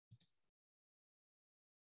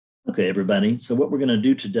Okay, everybody. So what we're going to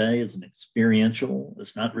do today is an experiential.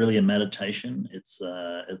 It's not really a meditation. It's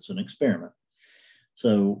an experiment.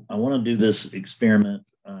 So I want to do this experiment.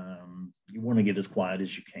 You want to get as quiet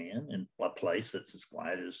as you can in a place that's as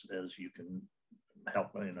quiet as you can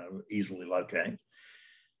help, easily locate.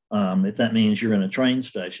 If that means you're in a train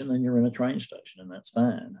station, then you're in a train station, and that's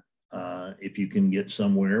fine. If you can get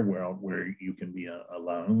somewhere where you can be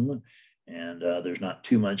alone and there's not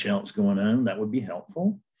too much else going on, that would be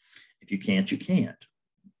helpful. If you can't, you can't.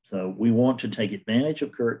 So we want to take advantage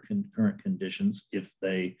of current conditions if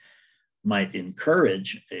they might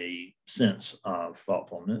encourage a sense of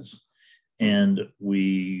thoughtfulness, but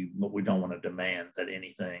we don't want to demand that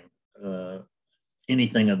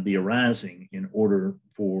anything of the arising in order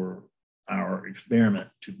for our experiment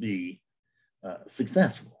to be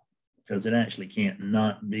successful, because it actually can't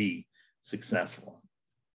not be successful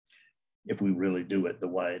if we really do it the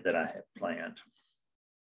way that I had planned.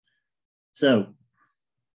 So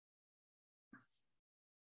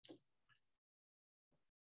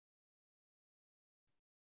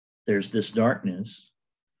there's this darkness.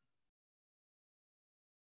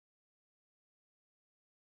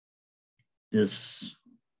 This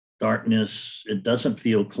darkness, it doesn't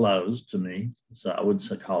feel closed to me, so I would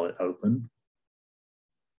call it open.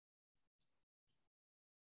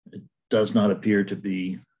 It does not appear to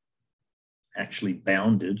be actually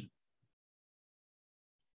bounded.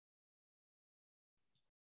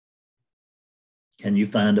 Can you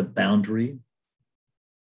find a boundary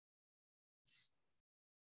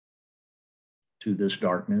to this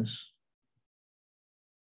darkness?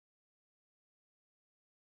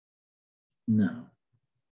 No.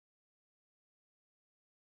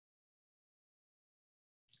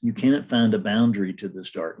 You can't find a boundary to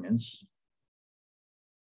this darkness.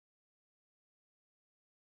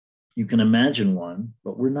 You can imagine one,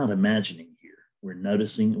 but we're not imagining here. We're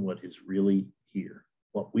noticing what is really here,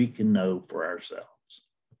 what we can know for ourselves.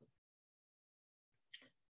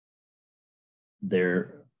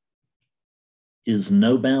 There is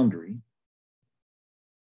no boundary.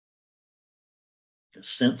 A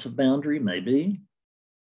sense of boundary may be,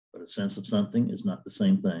 but a sense of something is not the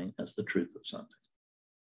same thing as the truth of something.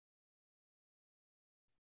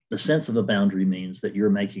 The sense of a boundary means that you're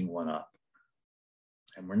making one up.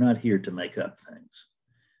 And we're not here to make up things.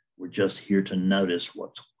 We're just here to notice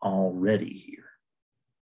what's already here.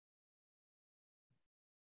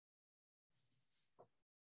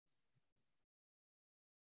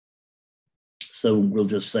 So we'll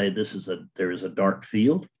just say there is a dark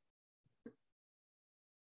field.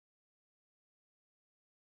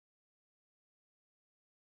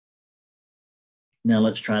 Now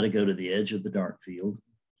let's try to go to the edge of the dark field.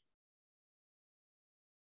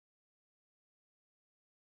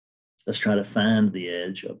 Let's try to find the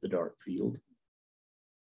edge of the dark field.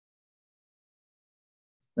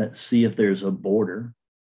 Let's see if there's a border.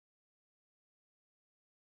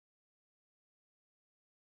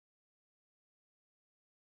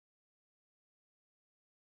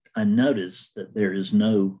 I notice that there is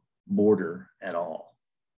no border at all.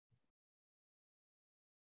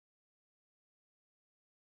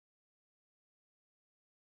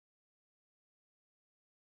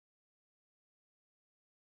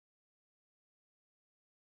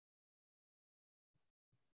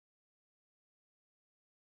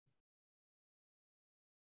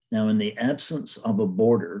 Now, in the absence of a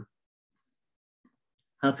border,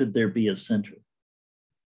 how could there be a center?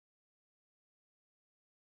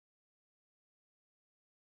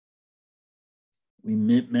 We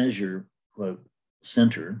measure, quote,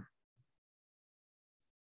 center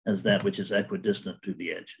as that which is equidistant to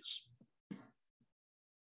the edges.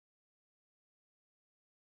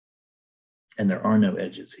 And there are no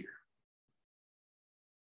edges here.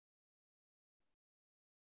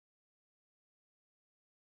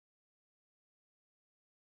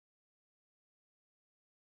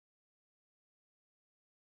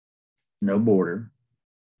 No border,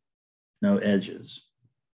 no edges.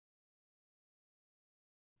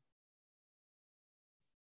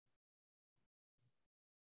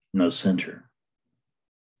 No center.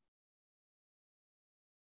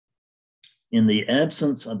 In the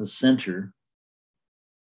absence of a center,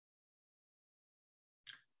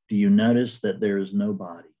 do you notice that there is no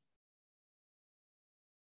body?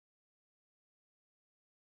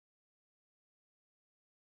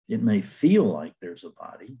 It may feel like there's a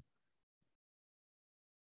body,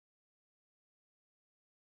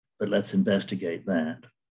 but let's investigate that.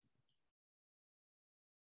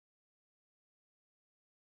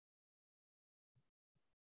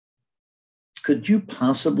 Could you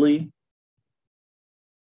possibly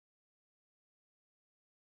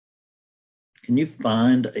Can you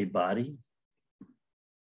find a body?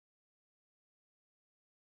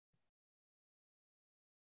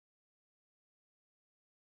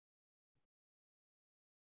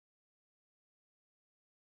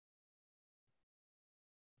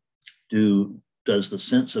 Does the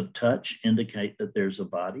sense of touch indicate that there's a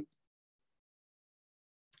body?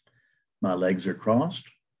 My legs are crossed,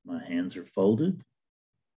 my hands are folded.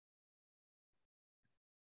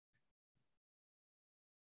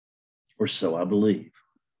 Or so I believe.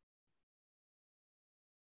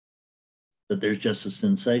 But there's just a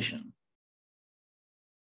sensation.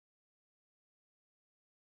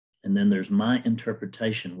 And then there's my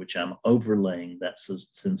interpretation, which I'm overlaying that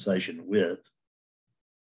sensation with.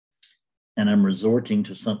 And I'm resorting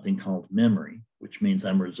to something called memory, which means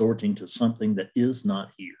I'm resorting to something that is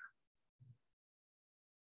not here.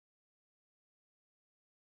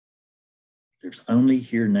 There's only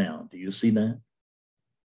here now. Do you see that?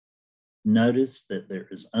 Notice that there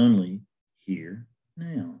is only here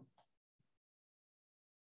now.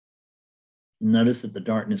 Notice that the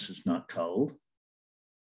darkness is not cold.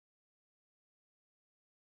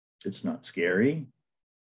 It's not scary.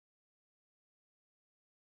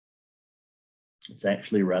 It's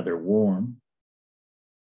actually rather warm.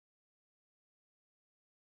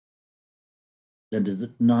 That is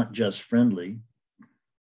not just friendly.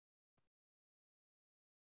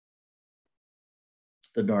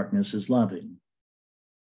 The darkness is loving.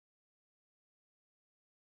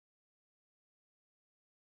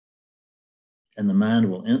 And the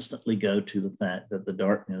mind will instantly go to the fact that the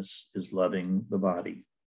darkness is loving the body.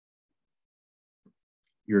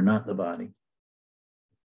 You're not the body.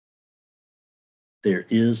 There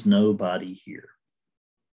is no body here.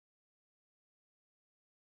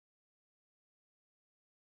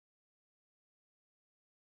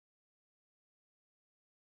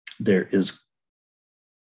 There is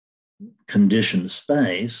conditioned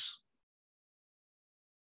space,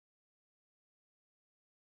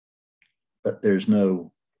 but there's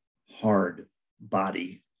no hard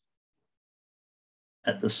body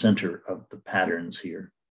at the center of the patterns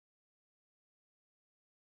here.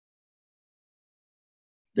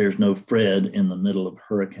 There's no Fred in the middle of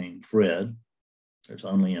Hurricane Fred. There's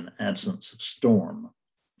only an absence of storm,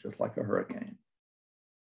 just like a hurricane.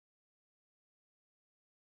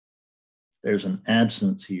 There's an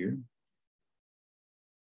absence here.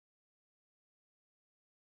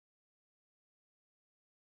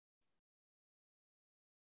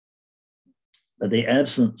 But the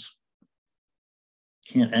absence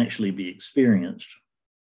can't actually be experienced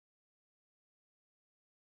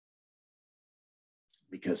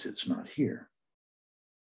because it's not here.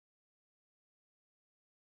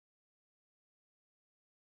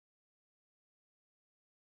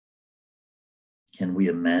 Can we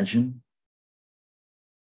imagine?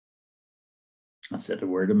 I said the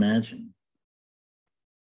word imagine.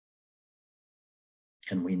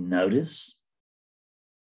 Can we notice?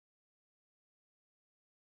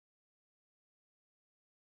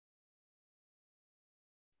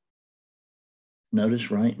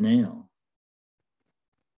 Notice right now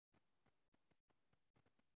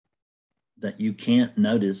that you can't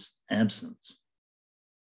notice absence.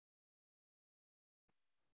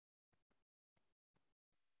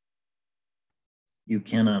 You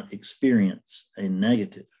cannot experience a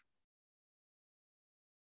negative.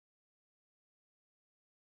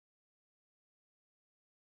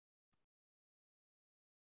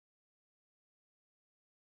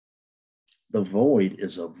 The void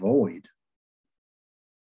is a void.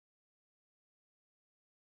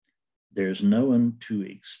 There's no one to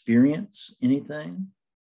experience anything,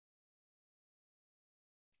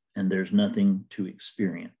 and there's nothing to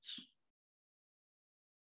experience.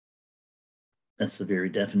 That's the very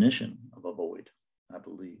definition of a void, I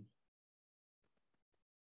believe.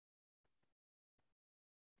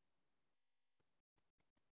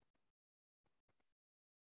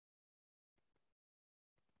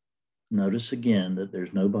 Notice again that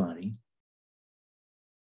there's no body.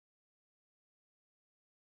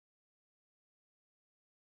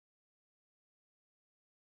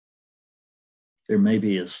 There may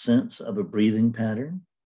be a sense of a breathing pattern.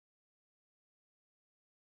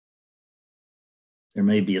 There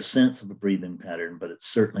may be a sense of a breathing pattern, but it's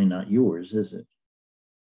certainly not yours, is it?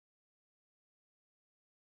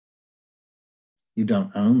 You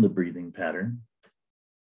don't own the breathing pattern.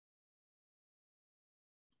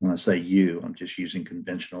 When I say you, I'm just using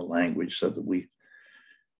conventional language so that we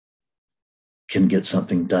can get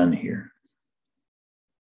something done here,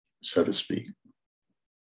 so to speak.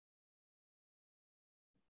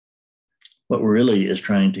 What really is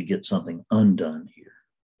trying to get something undone here.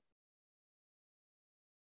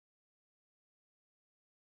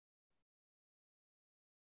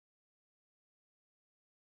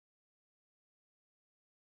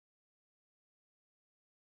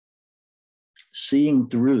 seeing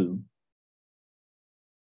through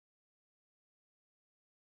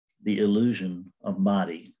the illusion of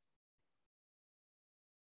body.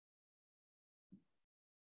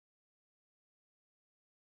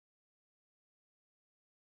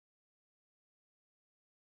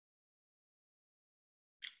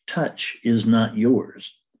 Touch is not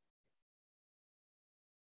yours.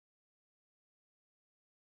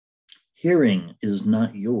 Hearing is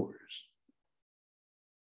not yours.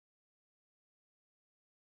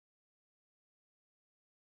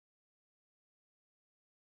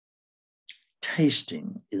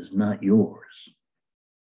 Tasting is not yours.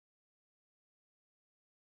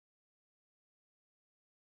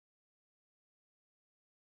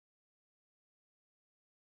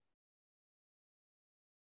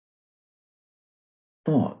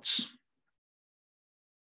 Thoughts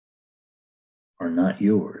are not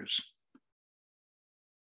yours.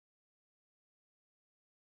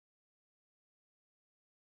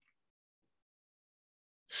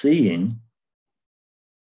 Seeing,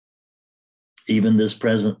 even this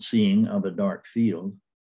present seeing of a dark field,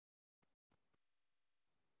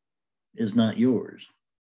 is not yours.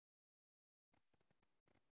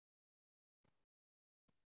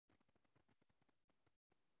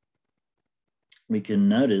 We can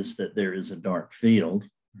notice that there is a dark field,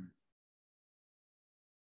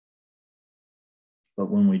 but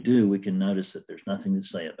when we do, we can notice that there's nothing to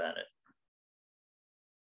say about it.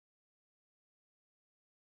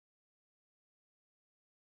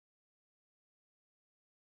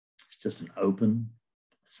 It's just an open,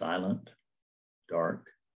 silent, dark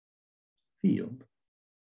field.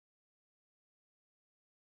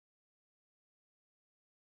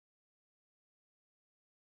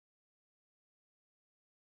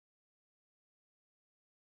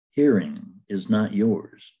 Hearing is not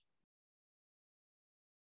yours.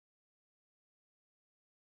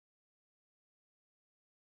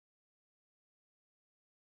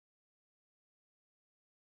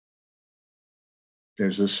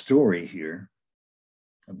 There's a story here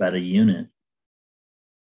about a unit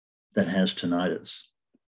that has tinnitus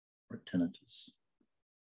or tinnitus.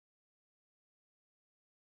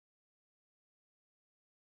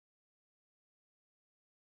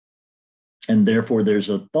 And therefore, there's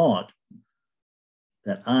a thought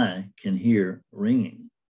that I can hear ringing.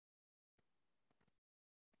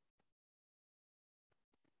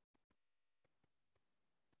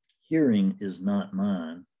 Hearing is not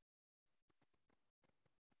mine.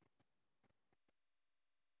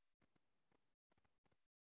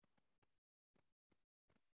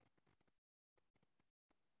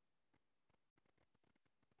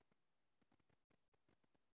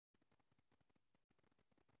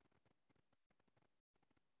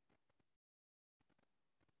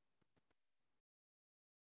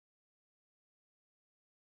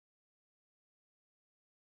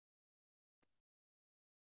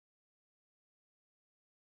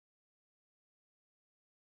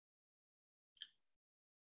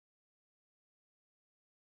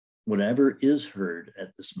 Whatever is heard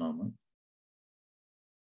at this moment,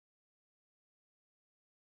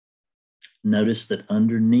 notice that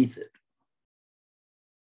underneath it,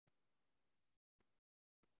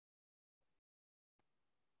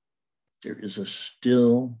 there is a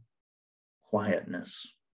still quietness,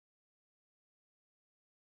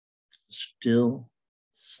 still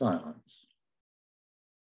silence.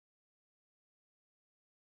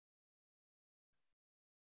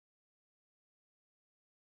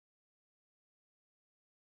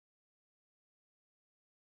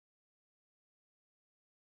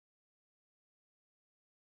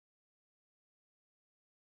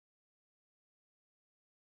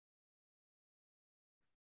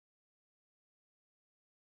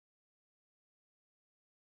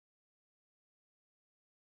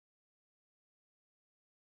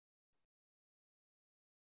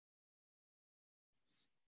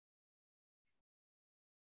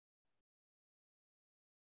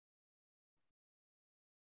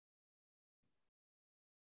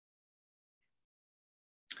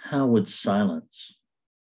 How would silence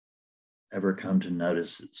ever come to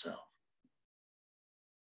notice itself?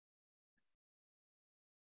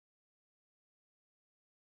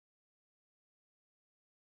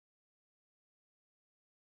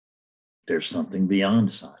 There's something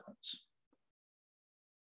beyond silence.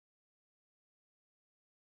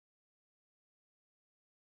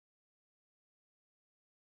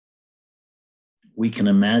 We can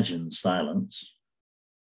imagine silence,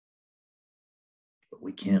 but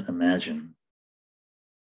we can't imagine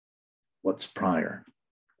what's prior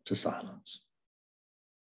to silence.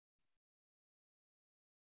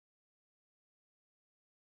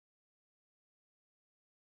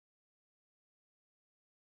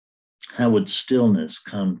 How would stillness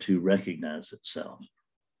come to recognize itself?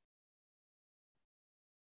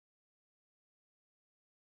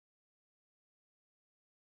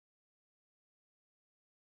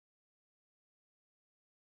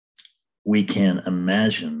 We can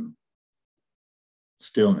imagine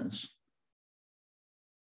stillness.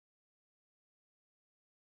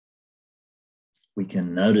 We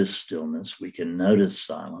can notice stillness. We can notice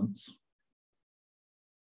silence.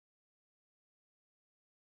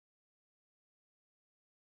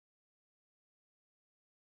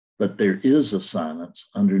 But there is a silence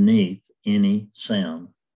underneath any sound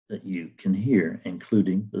that you can hear,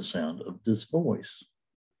 including the sound of this voice.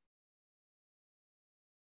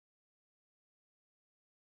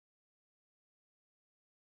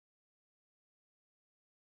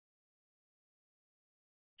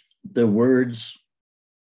 The words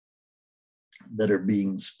that are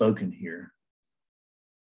being spoken here,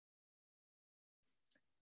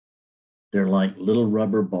 they're like little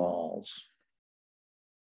rubber balls.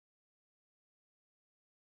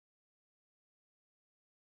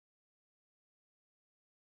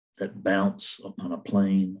 That bounce upon a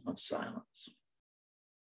plane of silence.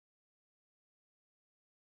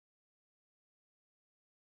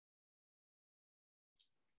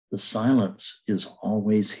 The silence is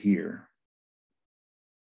always here.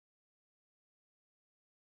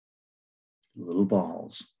 Little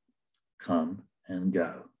balls come and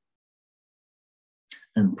go.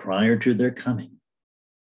 And prior to their coming,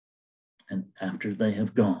 and after they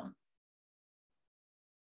have gone,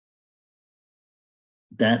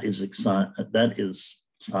 that is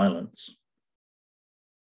silence.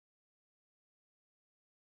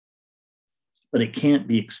 But it can't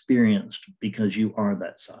be experienced because you are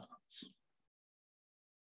that silence.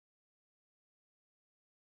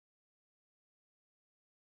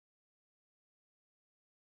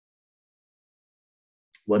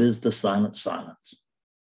 What is the silent silence?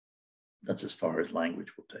 That's as far as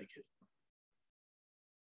language will take it.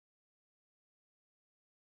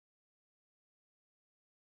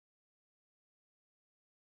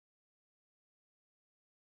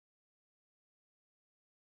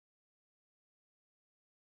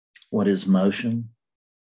 What is motion?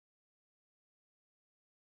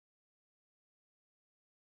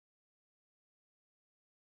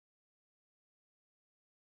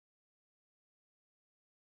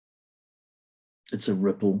 It's a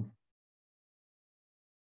ripple.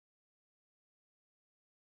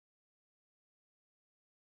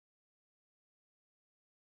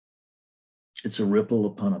 It's a ripple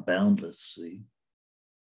upon a boundless sea.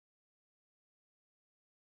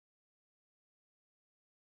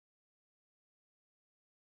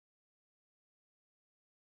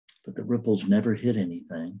 But the ripples never hit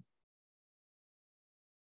anything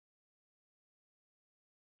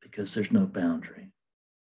because there's no boundary.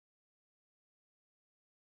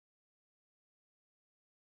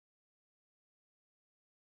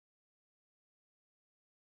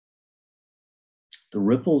 The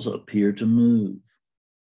ripples appear to move.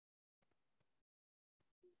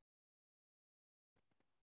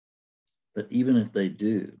 But even if they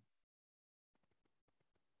do,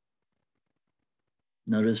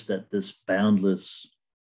 notice that this boundless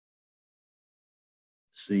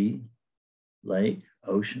sea, lake,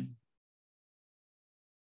 ocean,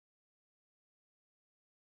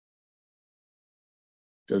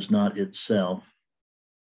 does not itself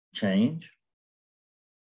change.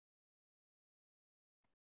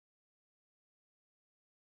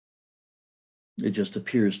 It just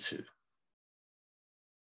appears to,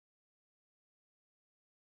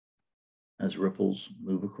 as ripples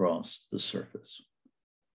move across the surface,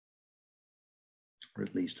 or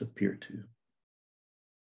at least appear to.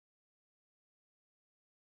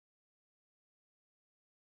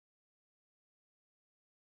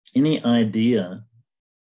 Any idea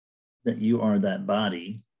that you are that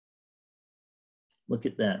body, look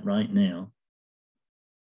at that right now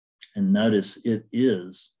and notice it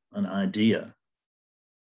is an idea.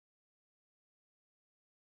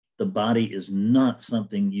 The body is not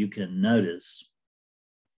something you can notice.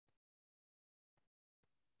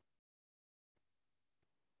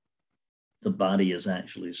 The body is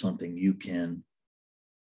actually something you can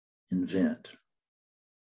invent.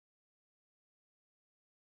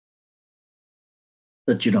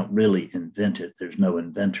 But you don't really invent it. There's no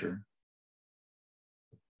inventor.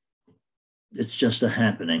 It's just a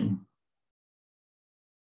happening.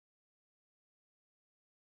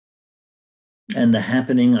 And the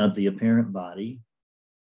happening of the apparent body,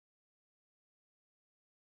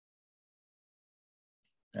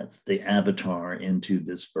 that's the avatar into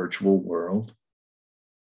this virtual world.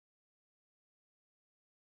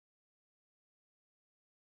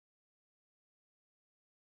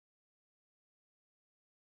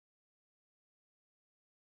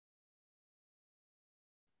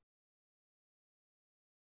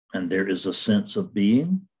 And there is a sense of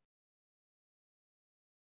being.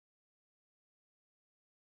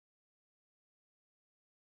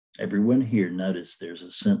 Everyone here, notice there's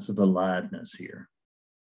a sense of aliveness here.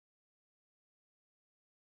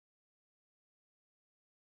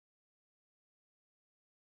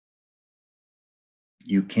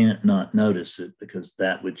 You can't not notice it, because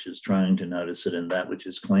that which is trying to notice it and that which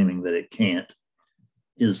is claiming that it can't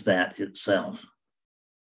is that itself.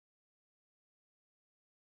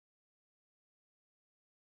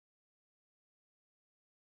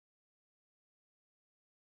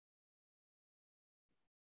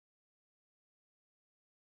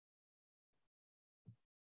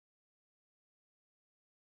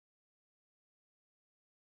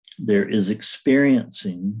 There is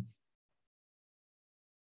experiencing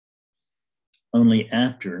only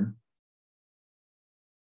after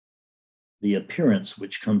the appearance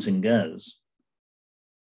which comes and goes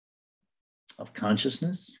of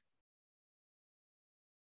consciousness,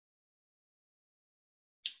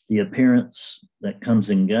 the appearance that comes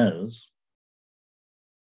and goes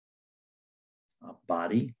of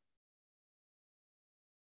body,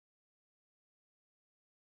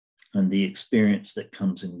 and the experience that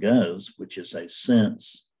comes and goes, which is a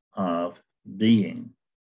sense of being.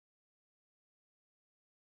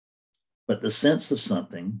 But the sense of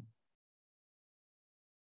something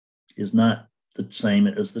is not the same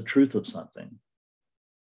as the truth of something.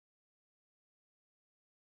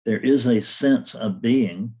 There is a sense of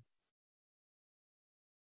being,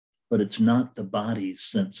 but it's not the body's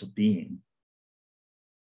sense of being.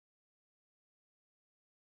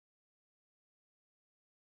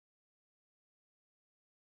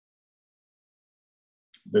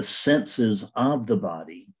 The senses of the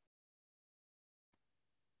body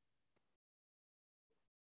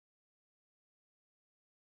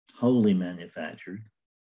wholly manufactured,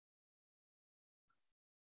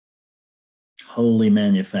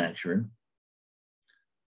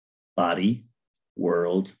 body,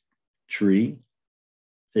 world, tree,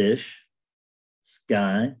 fish,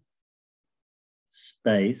 sky,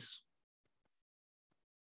 space,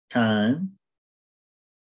 time,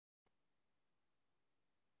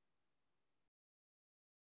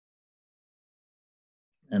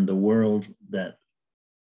 and the world that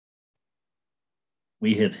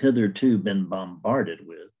we have hitherto been bombarded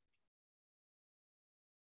with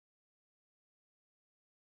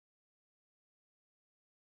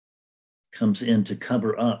comes in to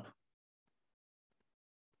cover up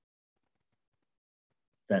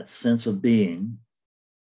that sense of being,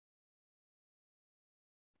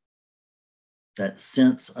 that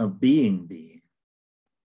sense of being.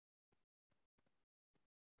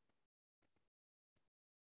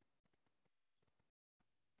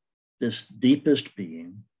 This deepest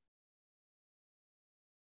being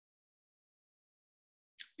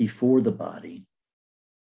before the body,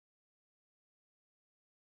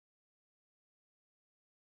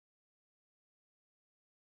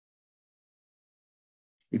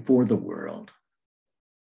 before the world,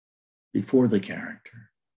 before the character.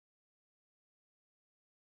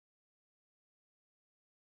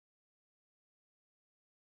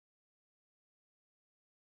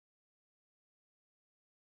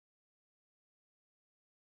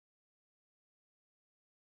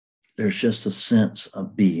 There's just a sense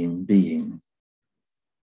of being.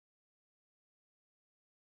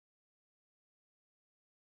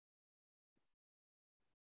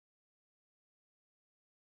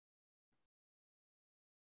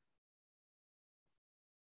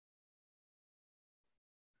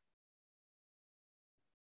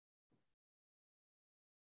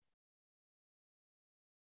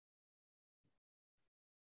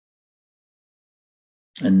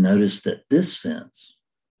 And notice that this sense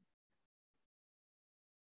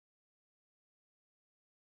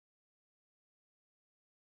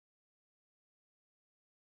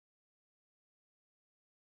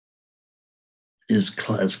is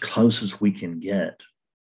as close as we can get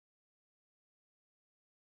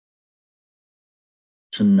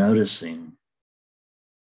to noticing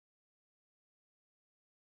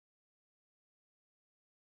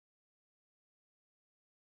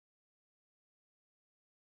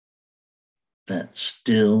that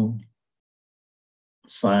still,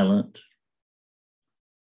 silent,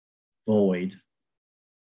 void,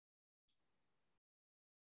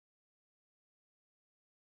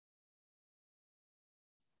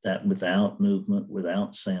 that without movement,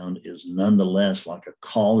 without sound, is nonetheless like a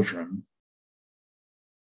cauldron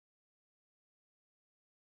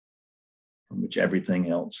from which everything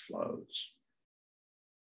else flows.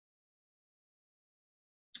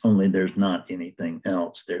 Only there's not anything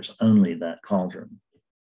else. There's only that cauldron.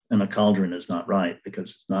 And a cauldron is not right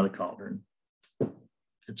because it's not a cauldron.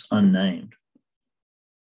 It's unnamed.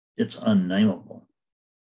 It's unnameable.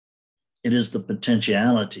 It is the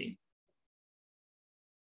potentiality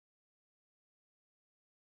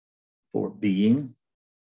for being,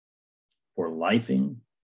 for lifing,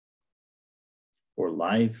 for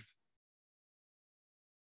life.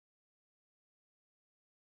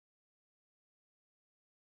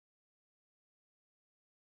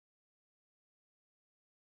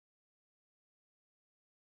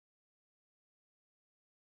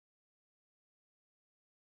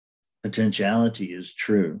 Potentiality is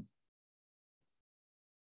true.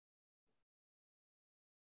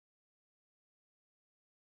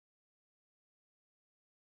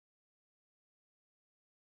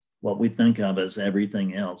 What we think of as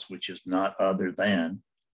everything else, which is not other than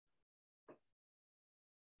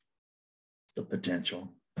the potential.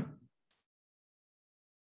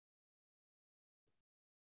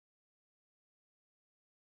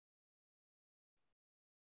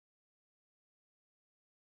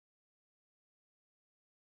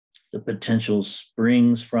 The potential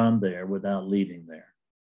springs from there without leaving there.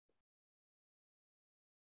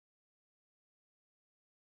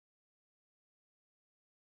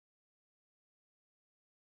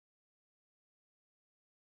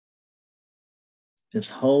 This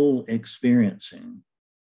whole experiencing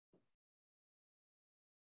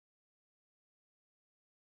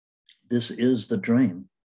this is the dream.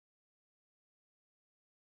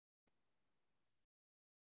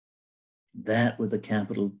 That with a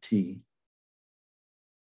capital T.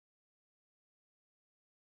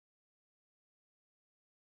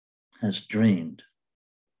 Has dreamed.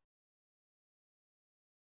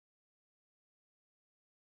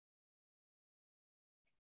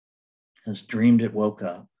 Has dreamed it woke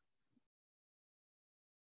up.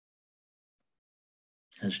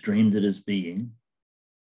 Has dreamed it is being.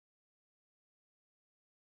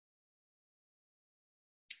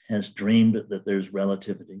 Has dreamed that there's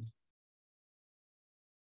relativity.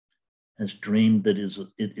 Has dreamed that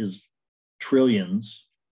it is trillions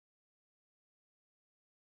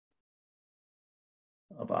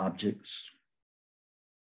of objects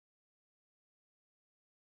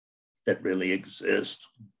that really exist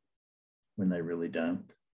when they really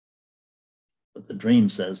don't. But the dream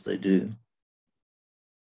says they do.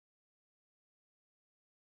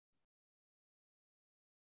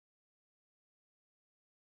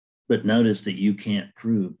 But notice that you can't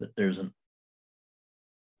prove that there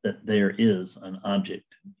is an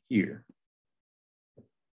object here.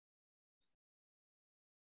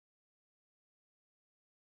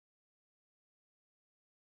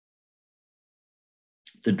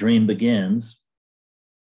 The dream begins,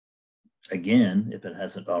 again, if it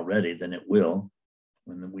hasn't already, then it will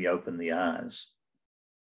when we open the eyes.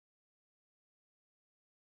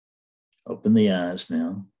 Open the eyes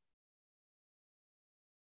now.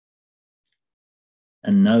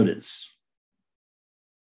 And notice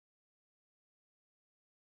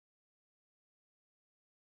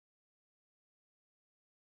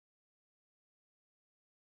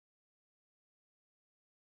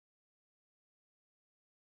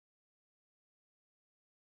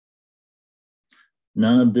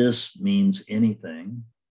none of this means anything,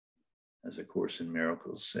 as A Course in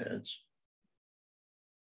Miracles says.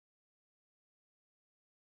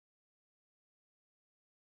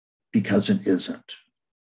 Because it isn't.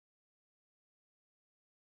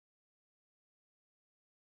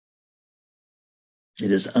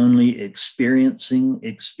 It is only experiencing.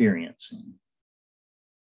 It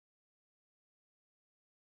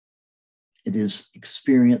is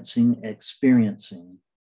experiencing.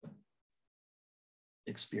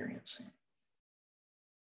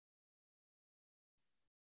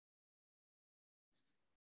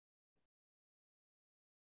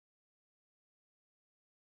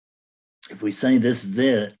 If we say this is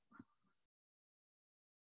it,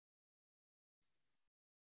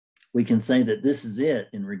 we can say that this is it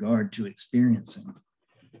in regard to experiencing.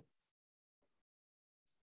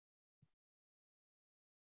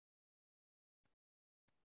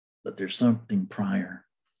 But there's something prior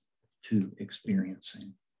to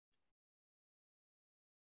experiencing.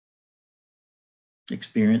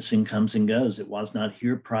 Experiencing comes and goes. It was not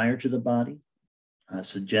here prior to the body. I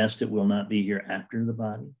suggest it will not be here after the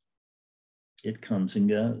body. It comes and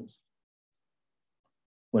goes.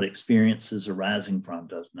 What experience is arising from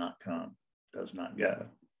does not come, does not go.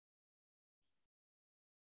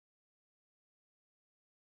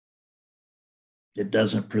 It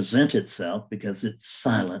doesn't present itself because it's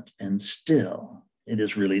silent and still. It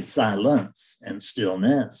is really silence and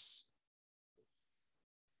stillness.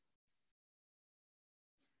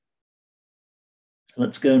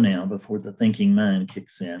 Let's go now before the thinking mind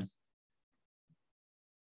kicks in.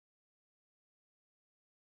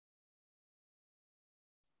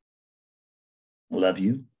 Love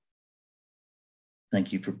you.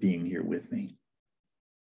 Thank you for being here with me.